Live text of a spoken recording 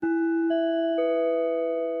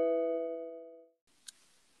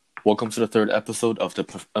Welcome to the third episode of the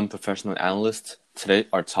Unprofessional Analyst. Today,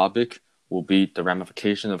 our topic will be the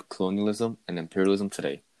ramification of colonialism and imperialism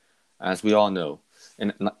today. As we all know,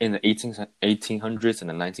 in the 1800s and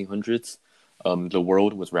the 1900s, the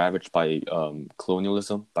world was ravaged by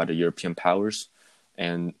colonialism by the European powers,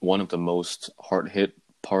 and one of the most hard-hit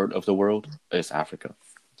part of the world is Africa.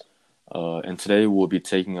 And today, we'll be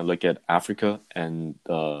taking a look at Africa and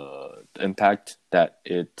the impact that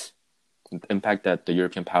the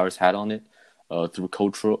European powers had on it through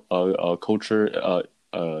culture,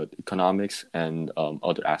 economics, and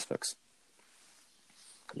other aspects.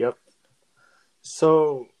 Yep.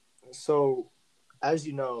 So as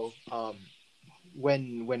you know,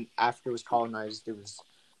 when Africa was colonized, it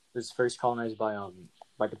was first colonized by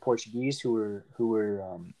the Portuguese who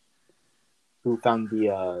found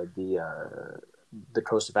the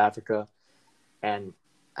coast of Africa, and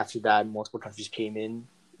after that, multiple countries came in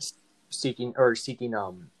seeking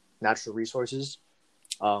natural resources.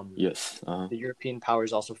 Yes. The European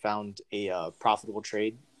powers also found a profitable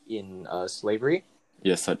trade in slavery.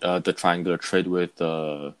 Yes, the triangular trade with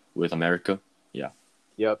America. Yeah.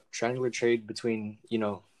 Yep, triangular trade between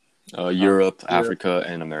Europe, Africa,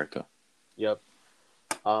 and America. Yep.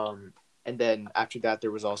 And then after that,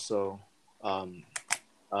 there was also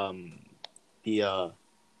the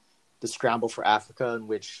scramble for Africa, in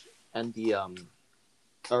which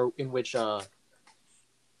the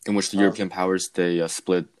European powers they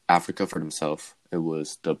split Africa for themselves. It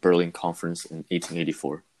was the Berlin Conference in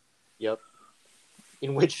 1884. Yep.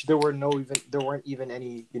 In which there weren't even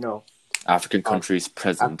any African countries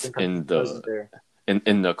present in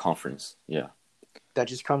the conference. Yeah. That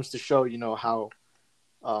just comes to show how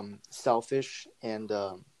selfish and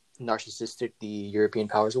narcissistic the European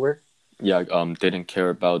powers were. Yeah, they didn't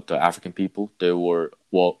care about the African people. They were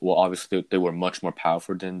obviously they were much more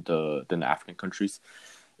powerful than the African countries,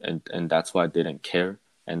 and that's why they didn't care.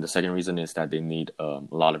 And the second reason is that they need a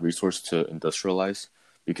lot of resources to industrialize,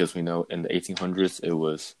 because we know in the 1800s it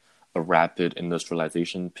was a rapid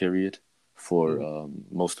industrialization period for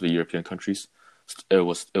most of the European countries. It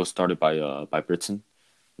was started by Britain,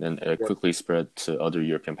 then it quickly spread to other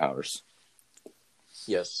European powers.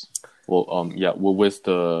 Yes. Well, with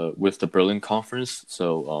the Berlin Conference,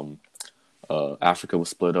 so Africa was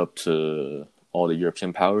split up to all the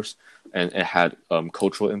European powers, and it had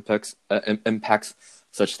cultural impacts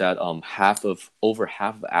such that over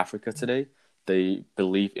half of Africa today they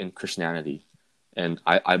believe in Christianity, and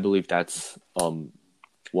I believe that's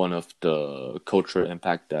one of the cultural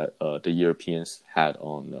impact that the Europeans had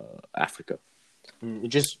on Africa. It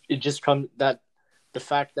just comes that. The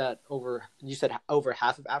fact that you said over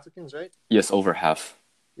half of Africans, right? Yes, over half.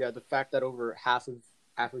 Yeah, the fact that over half of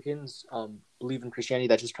Africans believe in Christianity,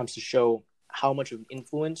 that just comes to show how much of an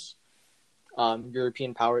influence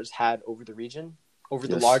European powers had over the region, over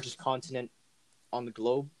the largest continent on the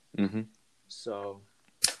globe. Mm-hmm. So,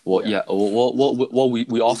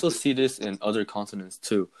 we also see this in other continents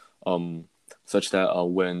too, such that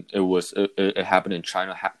when it happened in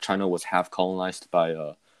China, China was half colonized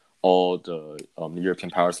by all the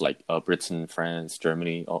European powers like Britain, France,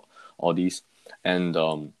 Germany, all these, and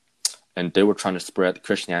they were trying to spread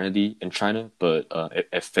Christianity in China, but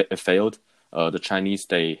it failed. The Chinese,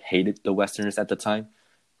 they hated the Westerners at the time.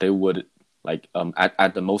 They would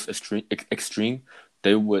at the most extreme,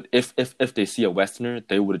 they would if they see a Westerner,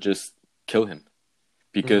 they would just kill him,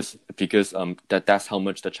 because that's how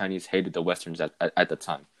much the Chinese hated the Westerns at the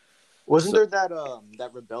time. Wasn't there that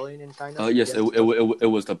rebellion in China? Yes, it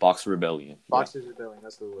was the Boxer Rebellion. Boxer Rebellion,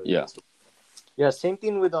 that's the word. Yeah. Yeah, same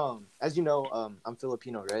thing with as you know, I'm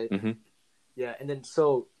Filipino, right? Mm-hmm. Yeah, and then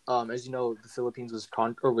so as you know, the Philippines was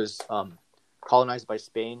colonized by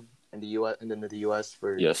Spain and the U.S. and then the U.S.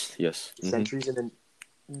 for centuries, and then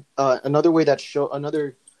another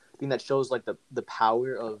thing that shows like the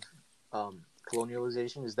power of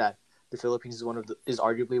colonialization is that the Philippines is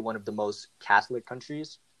arguably one of the most Catholic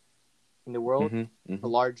countries in the world. Mm-hmm. Mm-hmm.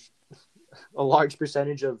 A large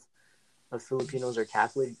percentage of Filipinos are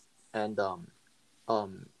Catholic, and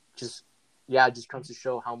just comes to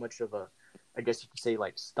show how much of a, I guess you could say,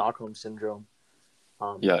 like Stockholm syndrome.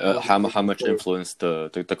 How much influence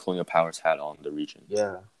the colonial powers had on the region.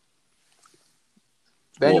 Yeah.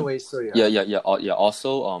 But anyway, so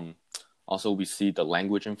Also, we see the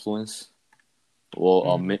language influence.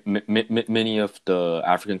 Well, many of the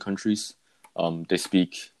African countries, they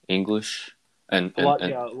speak English and a lot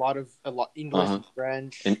English and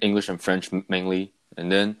French. English and French mainly,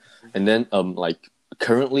 and then like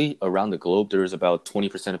currently around the globe, there is about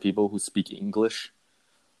 20% of people who speak English.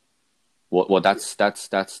 Well, that's a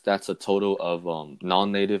total of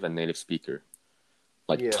non-native and native speaker.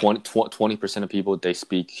 Like 20% of people, they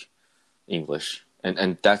speak English,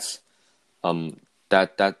 and that's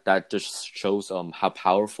that just shows how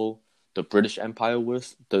powerful the British Empire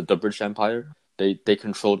was. The British Empire, they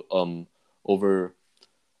controlled over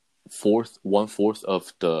 1/4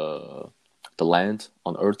 of the land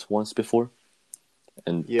on Earth once before,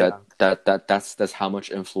 and that's how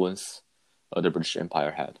much influence the British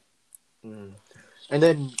Empire had. And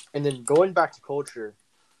then going back to culture,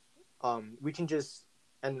 we can just,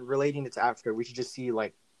 and relating it to Africa, we should just see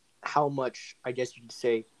like how much, I guess you could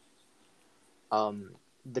say,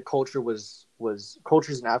 the cultures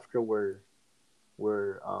in Africa were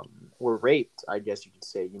raped, I guess you could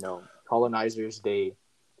say. You know, colonizers, they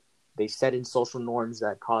set in social norms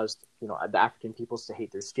that caused, you know, the African peoples to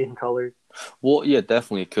hate their skin color. Well, yeah,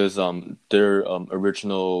 definitely, because their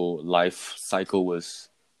original life cycle was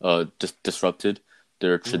disrupted.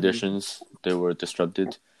 Their traditions, they were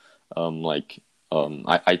disrupted.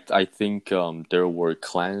 I think there were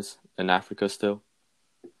clans in Africa still.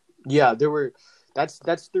 Yeah, there were. That's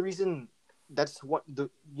the reason. That's what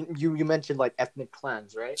you mentioned, like ethnic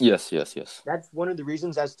clans, right? Yes. That's one of the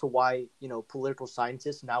reasons as to why, you know, political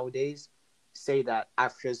scientists nowadays say that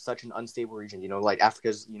Africa is such an unstable region. You know, like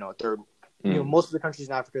Africa's, you know, third. You know, most of the countries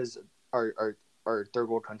in Africa are third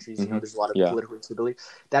world countries. You know, there's a lot of political instability.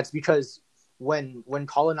 That's because when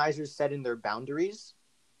colonizers set in their boundaries,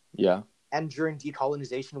 and during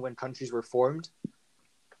decolonization, when countries were formed,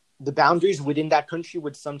 the boundaries within that country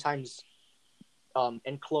would sometimes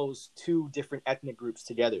enclose two different ethnic groups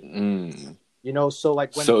together. You know, so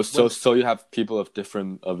like so you have people of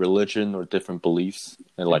different religion or different beliefs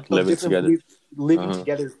and like living together,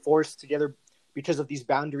 together, forced together because of these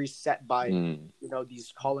boundaries set by you know,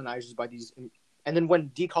 these colonizers, by these. And then when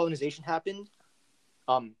decolonization happened,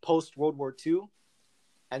 post World War II,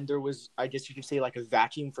 and there was, I guess you could say, like a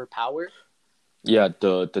vacuum for power. Yeah,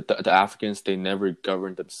 the Africans, they never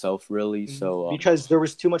governed themselves really, so because there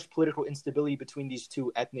was too much political instability between these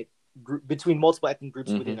two between multiple ethnic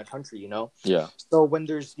groups within a country, you know. Yeah. So when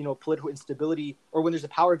there's, you know, political instability, or when there's a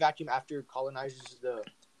power vacuum after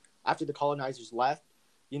the colonizers left,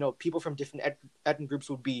 you know, people from different ethnic groups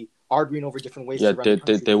would be arguing over different ways to run the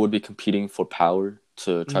country. They would be competing for power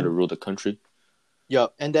to try to rule the country. Yeah,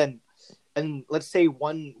 and let's say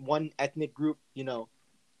one ethnic group, you know,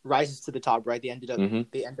 rises to the top, right? They end up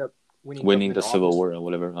winning the Civil War or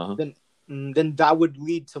whatever. Then that would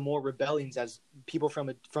lead to more rebellions, as people from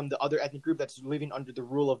the other ethnic group that's living under the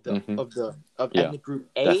rule of ethnic group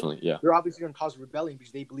A. Definitely, yeah. They're obviously going to cause rebellion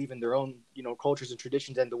because they believe in their own, you know, cultures and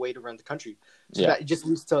traditions and the way to run the country. So that it just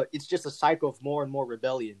leads to, it's just a cycle of more and more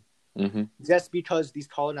rebellion. Just because these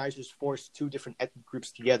colonizers forced two different ethnic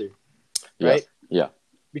groups together, right? Yeah.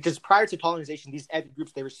 Because prior to colonization, these ethnic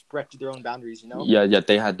groups, they respected their own boundaries, you know? Yeah,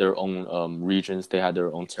 they had their own regions, they had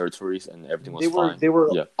their own territories, and everything was fine. They were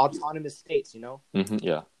autonomous states, you know?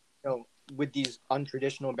 Yeah. You know, with these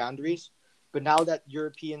untraditional boundaries. But now that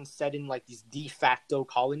Europeans set in, like, these de facto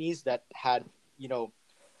colonies that had, you know,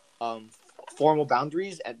 formal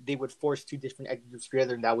boundaries, and they would force two different ethnic groups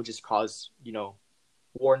together, and that would just cause, you know,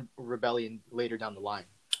 war and rebellion later down the line.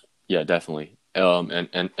 Yeah, definitely.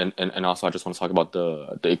 And also I just want to talk about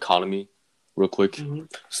the economy real quick.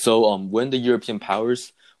 So when the European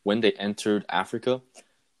powers, when they entered Africa,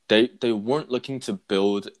 they weren't looking to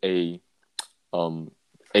build a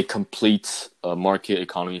complete market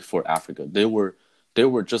economy for Africa. They were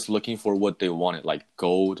just looking for what they wanted, like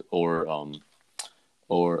gold or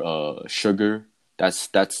sugar. That's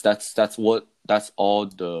all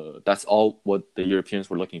what the Europeans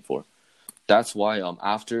were looking for. That's why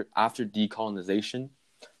after decolonization,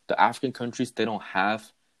 the African countries, they don't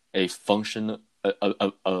have a functioning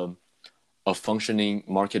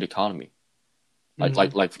market economy.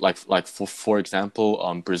 Like for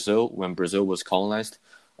example, Brazil, when Brazil was colonized,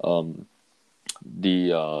 the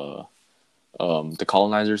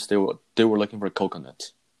colonizers, they were looking for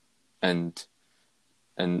coconut, and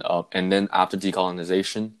then after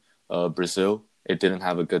decolonization, Brazil, it didn't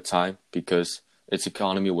have a good time because its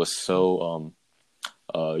economy was so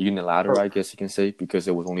unilateral, I guess you can say, because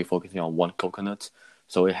it was only focusing on one coconut.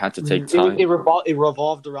 So it had to take time. It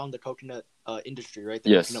revolved around the coconut industry, right?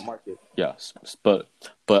 The coconut market. Yes, but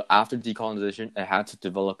after decolonization, it had to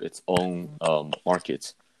develop its own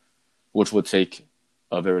markets, which would take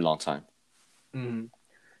a very long time.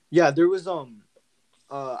 Yeah, there was there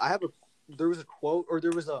was a quote, or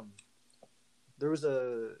there was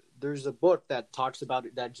a book that talks about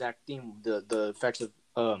that exact theme, the effects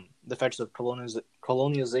of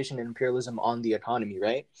colonialization and imperialism on the economy,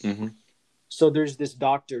 right? So there's this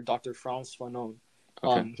Dr. Frans Fanon.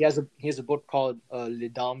 Okay. He has a book called Les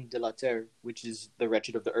Dames de la Terre, which is The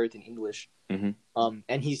Wretched of the Earth in English.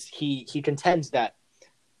 And he contends that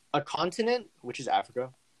a continent, which is Africa,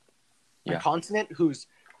 a continent whose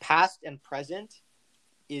past and present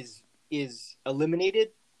is eliminated,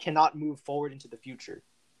 cannot move forward into the future.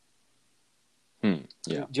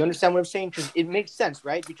 Yeah. Do you understand what I'm saying? Because it makes sense,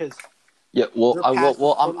 right? Because I'm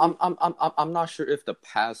not sure if the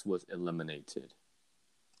past was eliminated.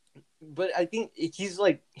 But I think he's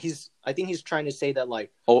trying to say that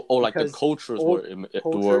like like the cultures were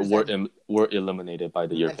eliminated by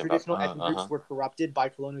the European and traditional ethnic groups were corrupted by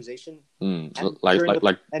colonization. And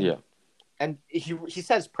he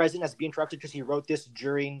says present as being corrupted because he wrote this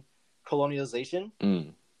during colonialization.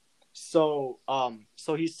 So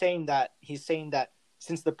he's saying that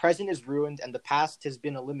since the present is ruined and the past has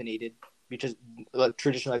been eliminated because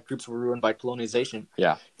traditional groups were ruined by colonization,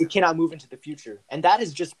 it cannot move into the future, and that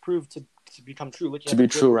has just proved to become true.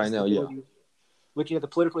 Right now, looking at the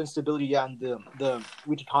political instability and the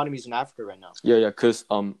weak economies in Africa right now. Because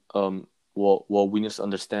we need to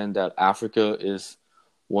understand that Africa is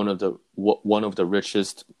one of the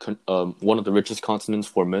richest continents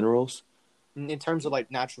for minerals. In terms of like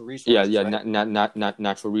natural resources. Right?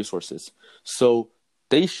 Natural resources. So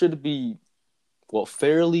they should be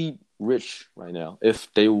fairly rich right now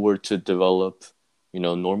if they were to develop,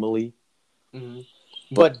 normally.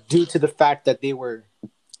 But due to the fact that they were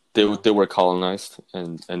colonized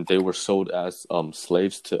and they were sold as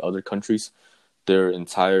slaves to other countries, their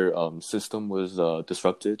entire system was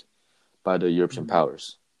disrupted by the European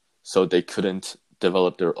powers, so they couldn't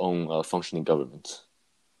develop their own functioning government.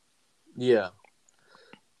 Yeah.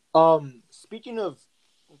 Speaking of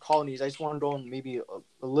colonies, I just want to go on maybe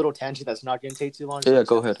a little tangent that's not going to take too long. Yeah,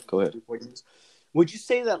 go ahead. Would you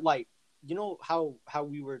say that, like, how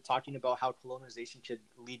we were talking about how colonization could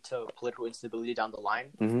lead to political instability down the line?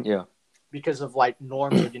 Yeah. Because of, like,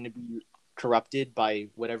 norms are going to be corrupted by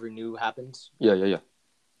whatever new happens? Yeah.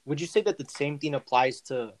 Would you say that the same thing applies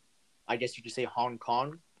to, I guess you could say, Hong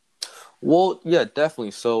Kong? Well, yeah,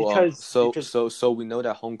 definitely. So we know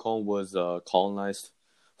that Hong Kong was colonized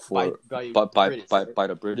by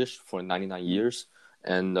the British for 99 years,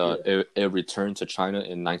 and it returned to China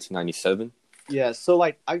in 1997. Yeah, so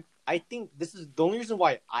like I think this is the only reason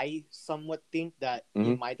why I somewhat think that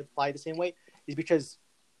it might apply the same way is because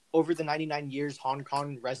over the 99 years, Hong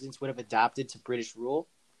Kong residents would have adapted to British rule.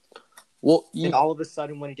 Well, and all of a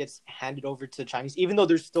sudden, when it gets handed over to Chinese, even though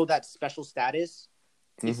there's still that special status,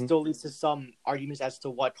 it still leads to some arguments as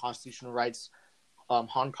to what constitutional rights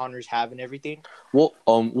Hong Kongers have and everything. Well,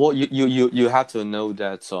 you have to know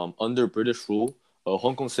that under British rule,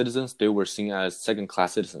 Hong Kong citizens, they were seen as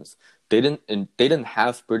second-class citizens. They didn't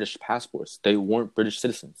have British passports. They weren't British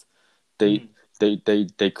citizens. They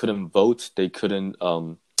couldn't vote. They couldn't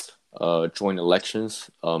join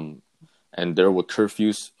elections. And there were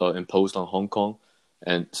curfews imposed on Hong Kong,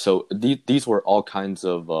 and so these were all kinds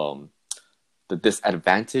of the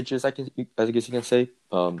disadvantages, I guess you can say,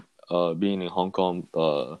 being in Hong Kong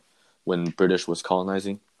when British was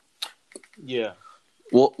colonizing. Yeah.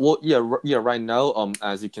 Well, yeah. Right now,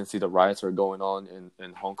 as you can see, the riots are going on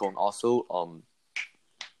in Hong Kong also.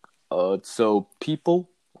 So people,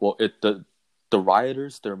 the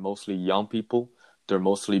rioters, they're mostly young people. They're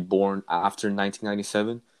mostly born after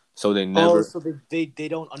 1997. So they never. So they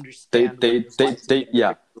don't understand. They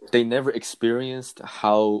never experienced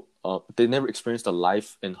how. They never experienced the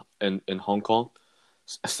life in Hong Kong.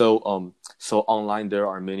 So online there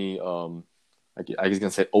are many I guess you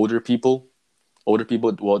can say older people.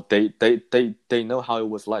 Well, they know how it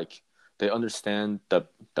was like. They understand the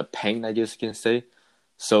pain, I guess you can say.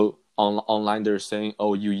 So online they're saying,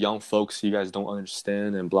 "Oh, you young folks, you guys don't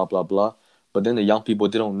understand," and blah blah blah. But then the young people,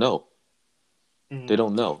 they don't know. They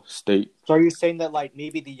don't know. So are you saying that like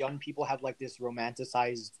maybe the young people have like this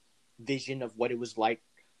romanticized vision of what it was like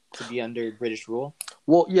to be under British rule?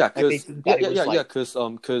 Well, yeah, because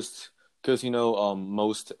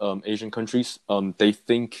most Asian countries they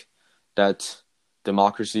think that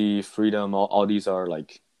democracy, freedom, all these are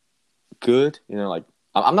like good. Like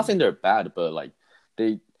I'm not saying they're bad, but like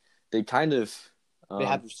they kind of they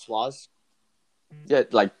have flaws. Yeah,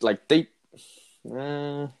 like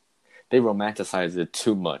they romanticize it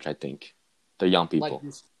too much, I think. The young people.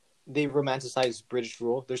 Like they romanticize British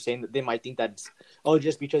rule. They're saying that they might think that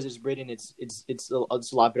just because it's Britain, it's a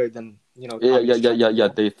lot better than Yeah.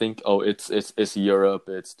 They think it's Europe,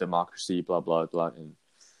 it's democracy, blah blah blah, and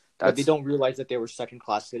but they don't realize that they were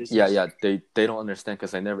second-class citizens. Yeah. They don't understand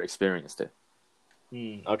because they never experienced it.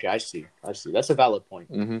 Okay, I see. That's a valid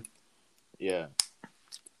point. Mm-hmm. Yeah.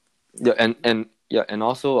 Yeah, and Yeah, and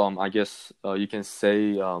also I guess you can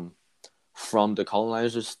say from the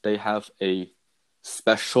colonizers, they have a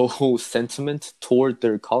special sentiment toward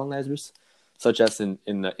their colonizers, such as in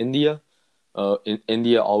India. In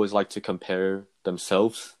India, always like to compare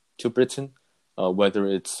themselves to Britain, whether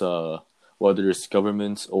it's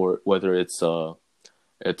government or whether it's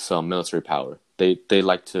military power. They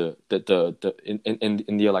like to in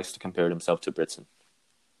India likes to compare themselves to Britain.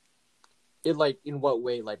 It like in what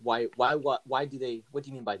way? Like why do they? What do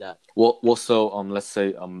you mean by that? Well, so let's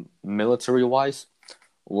say military wise,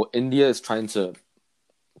 well, India is trying to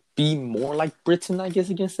be more like Britain, I guess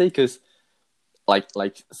you can say, because okay,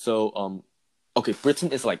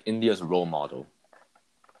 Britain is like India's role model.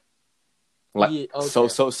 Like yeah, okay.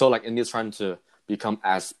 so like India's trying to become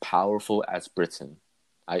as powerful as Britain.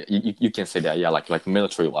 You can say that, yeah, like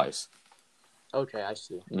military wise. Okay, I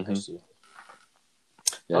see. Mm-hmm. I see.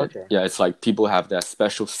 Yeah, okay. Yeah, it's like people have that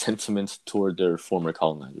special sentiment toward their former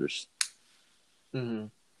colonizers. Mm-hmm.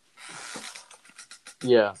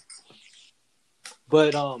 Yeah.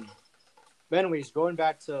 But anyways, going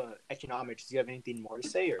back to economics, do you have anything more to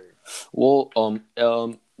say, or? Well,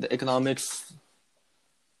 the economics.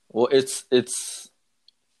 Well, it's.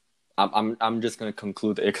 I'm just gonna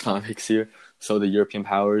conclude the economics here. So the European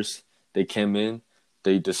powers, they came in,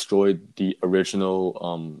 they destroyed the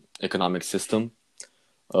original economic system,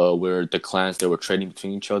 where the clans, they were trading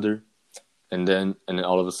between each other, and then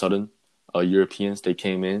all of a sudden, Europeans, they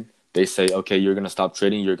came in. They say, okay, you're gonna stop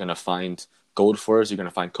trading. You're gonna find gold for us. You're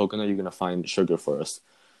gonna find coconut. You're gonna find sugar for us.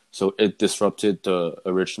 So it disrupted the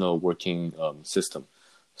original working system.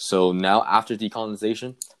 So now, after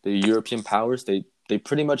decolonization, the European powers, they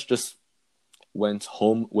pretty much just went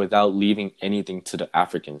home without leaving anything to the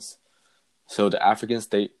Africans. So the Africans,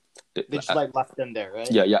 they just like left them there, right?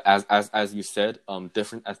 Yeah. As you said,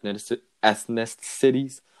 different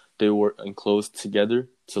ethnicities, they were enclosed together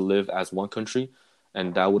to live as one country,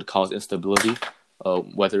 and that would cause instability,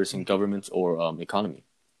 whether it's in government or economy.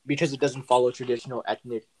 Because it doesn't follow traditional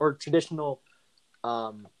ethnic or traditional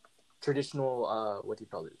what do you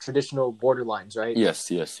call it? Traditional borderlines, right?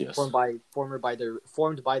 Yes. Formed by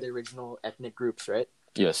the original ethnic groups, right?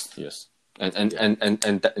 Yes. And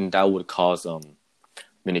that would cause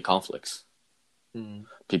many conflicts. Mm.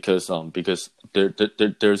 Because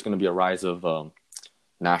there's going to be a rise of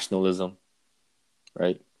nationalism,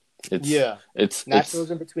 right? It's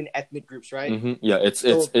nationalism between ethnic groups, right? Mm-hmm, yeah,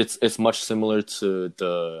 it's much similar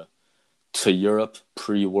to Europe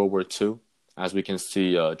pre World War II, as we can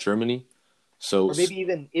see Germany. So or maybe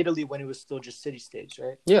even Italy when it was still just city states,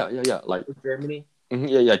 right? Yeah. Like with Germany. Mm-hmm,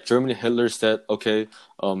 yeah. Germany. Hitler said, okay,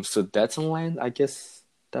 Sudetenland, I guess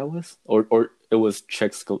that was, or it was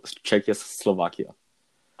Czechoslovakia.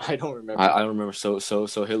 I don't remember. I don't remember. So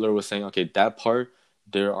Hitler was saying, okay, that part,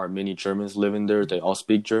 there are many Germans living there. They all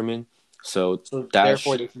speak German. So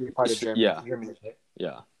therefore they should be part of Germany. Yeah.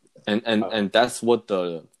 Yeah. And that's what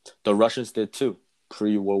the Russians did too,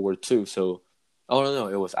 pre World War II. So, no,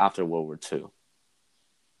 it was after World War II.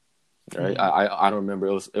 Right? Mm-hmm. I don't remember.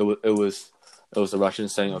 It was the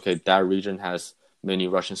Russians saying, okay, that region has many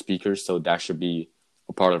Russian speakers, so that should be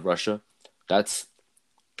a part of Russia. That's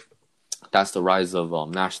the rise of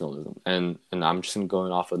nationalism, and I'm just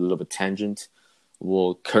going off a little bit tangent.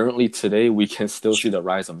 Well, currently today we can still see the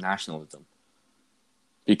rise of nationalism,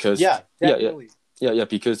 because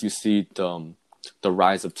because you see the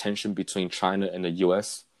rise of tension between China and the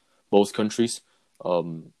U.S. Both countries,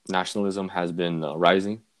 nationalism has been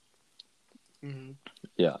rising. Mm-hmm.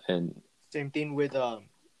 Yeah, and same thing with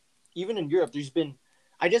even in Europe. There's been,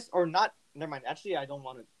 I guess, or not. Never mind. Actually, I don't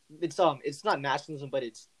want to. It's not nationalism, but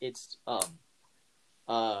it's I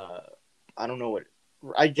don't know what.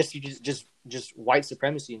 I guess you just white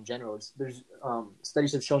supremacy in general. There's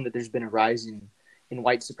studies have shown that there's been a rise in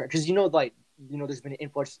white supremacy, because there's been an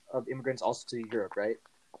influx of immigrants also to Europe, right?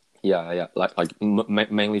 Yeah, like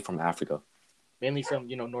mainly from Africa. Mainly from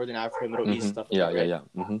Northern Africa, Middle East stuff. Yeah, right? Yeah.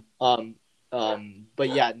 Mm-hmm. But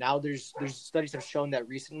yeah, now there's studies have shown that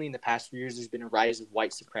recently in the past few years there's been a rise of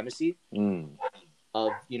white supremacy.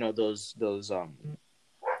 Of those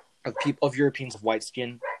of Europeans of white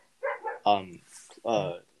skin, committing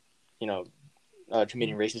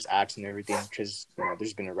racist acts and everything, because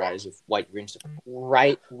there's been a rise of right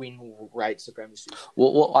wing supremacy.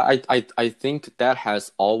 Well, I think that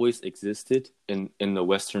has always existed in the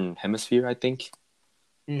Western Hemisphere. I think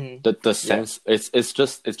the sense it's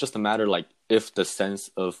just a matter like if the sense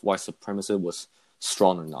of white supremacy was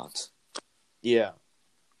strong or not. Yeah.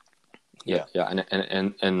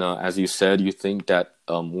 And as you said, you think that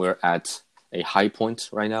we're at a high point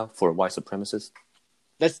right now for white supremacists?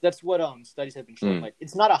 That's what studies have been showing. Like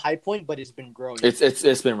it's not a high point, but it's been growing.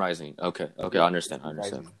 It's been rising. Okay, I understand.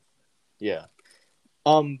 Yeah.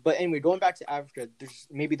 But anyway, going back to Africa,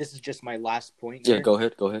 maybe this is just my last point. Yeah, go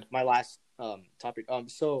ahead. My last topic.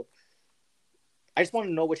 So I just want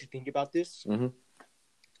to know what you think about this. Mm-hmm.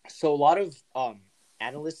 So a lot of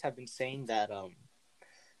analysts have been saying that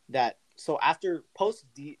so after post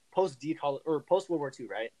World War II,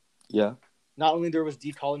 right? Yeah. Not only there was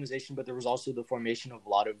decolonization, but there was also the formation of a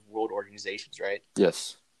lot of world organizations, right?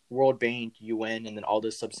 Yes. World Bank, UN, and then all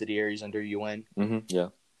the subsidiaries under UN. Mm-hmm. Yeah.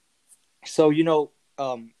 So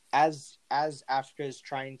as Africa is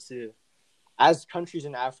trying to, as countries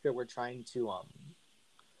in Africa, we're trying to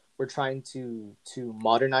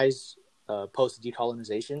modernize post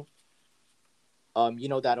decolonization.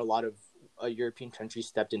 That a lot of European countries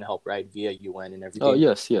stepped in to help, right, via UN and everything. Oh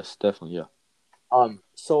yes, definitely, yeah.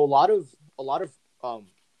 So a lot of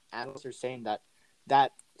analysts are saying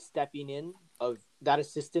that stepping in of that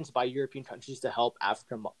assistance by European countries to help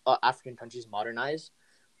African countries modernize,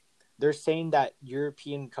 they're saying that a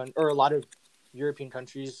lot of European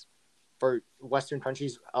countries or Western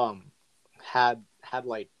countries had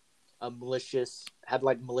like malicious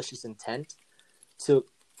intent to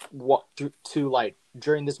like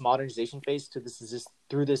during this modernization phase through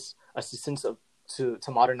this assistance to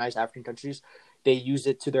modernize African countries. They use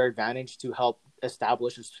it to their advantage to help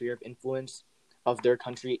establish a sphere of influence of their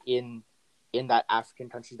country in that African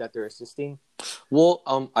country that they're assisting. Well,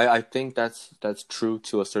 I think that's true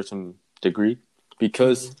to a certain degree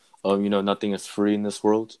because nothing is free in this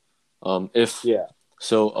world. If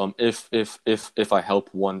I help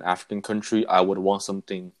one African country, I would want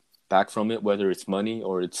something back from it, whether it's money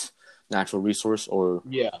or it's natural resource or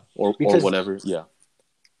whatever.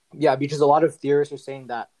 Yeah, because a lot of theorists are saying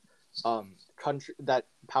that that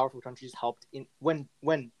powerful countries helped in when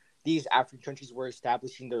these African countries were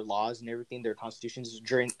establishing their laws and everything, their constitutions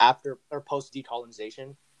after or post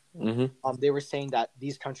decolonization. Mm-hmm. They were saying that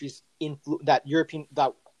these countries that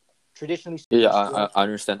traditionally. Yeah, I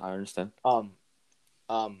understand.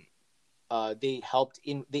 They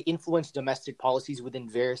influenced domestic policies within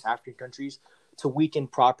various African countries to weaken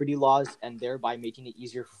property laws and thereby making it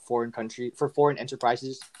easier for foreign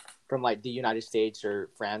enterprises from like the United States or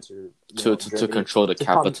France or to control the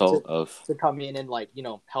capital to come in and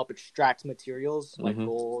help extract materials like mm-hmm.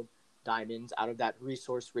 gold, diamonds out of that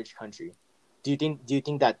resource-rich country. Do you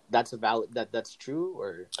think that's that's true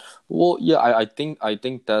or? Well, yeah, I think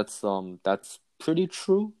that's pretty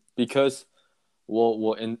true because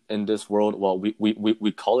in this world,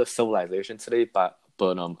 we call it civilization today, but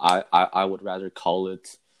I would rather call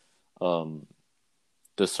it the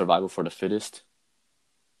survival for the fittest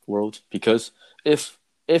world, because if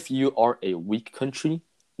you are a weak country,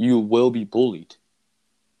 you will be bullied.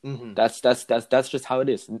 Mm-hmm. That's just how it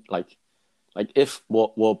is. Like if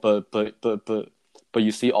but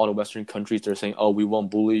you see all the Western countries, they're saying, oh, we won't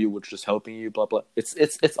bully you, we're just helping you, blah blah.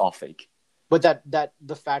 It's all fake. But that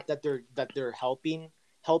the fact that they're helping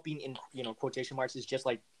in quotation marks is just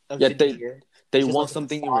like they want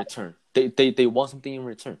something in return. They want something in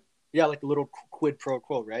return. Yeah, like a little quid pro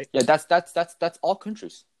quo, right? Yeah, that's all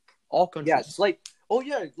countries. All countries. Yeah, it's like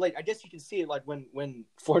I guess you can see it like when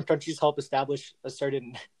foreign countries help establish a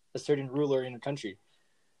certain ruler in a country.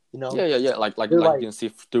 Yeah. Like you can see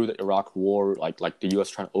through the Iraq War, like the U.S.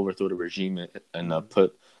 trying to overthrow the regime and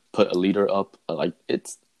put a leader up. Like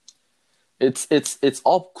it's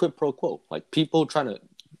all quid pro quo. Like people want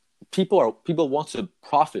to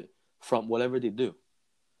profit from whatever they do.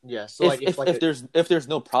 Yeah. So if there's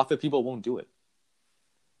no profit, people won't do it.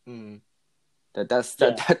 Mm. That's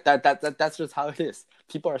just how it is.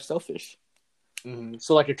 People are selfish. Mm-hmm.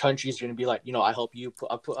 So like a country is going to be like, I help you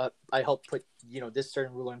I help put this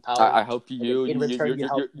certain ruler in power. I help you. In return,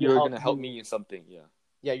 you're going to help me in something. Yeah.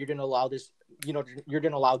 Yeah, you're going to allow this. You're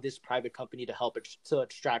going to allow this private company to help to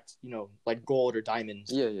extract like gold or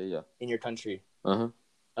diamonds. Yeah. In your country.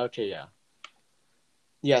 Okay. Yeah.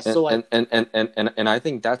 Yeah. So and I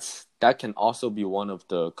think that can also be one of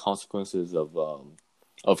the consequences of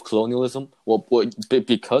colonialism. Well,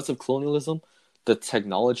 because of colonialism, the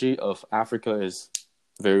technology of Africa is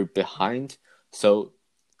very behind, so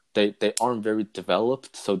they aren't very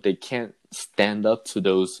developed, so they can't stand up to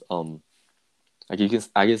those I guess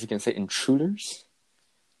you can say intruders,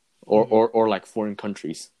 or like foreign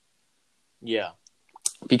countries. Yeah.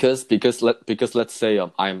 Because let's say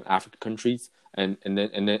I'm African countries and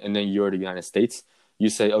then you're the United States. You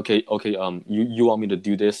say okay you want me to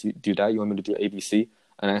do this, you do that, you want me to do ABC,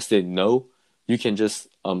 and I say no. You can just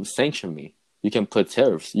sanction me. You can put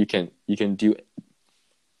tariffs. You can do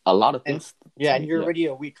a lot of things. And you're already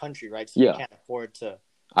a weak country, right? So you can't afford to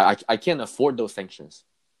I can't afford those sanctions.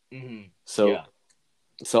 Mm-hmm.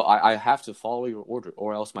 So I have to follow your order,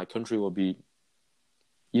 or else my country will be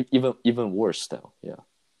even worse still. Yeah.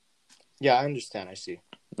 Yeah, I understand. I see.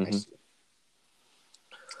 I see.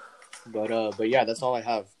 But yeah, that's all I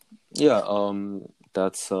have. Yeah.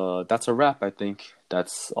 That's a wrap. I think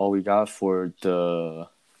that's all we got for the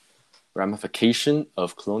ramification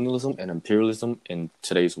of colonialism and imperialism in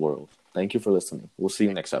today's world. Thank you for listening. We'll see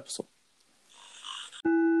you next episode.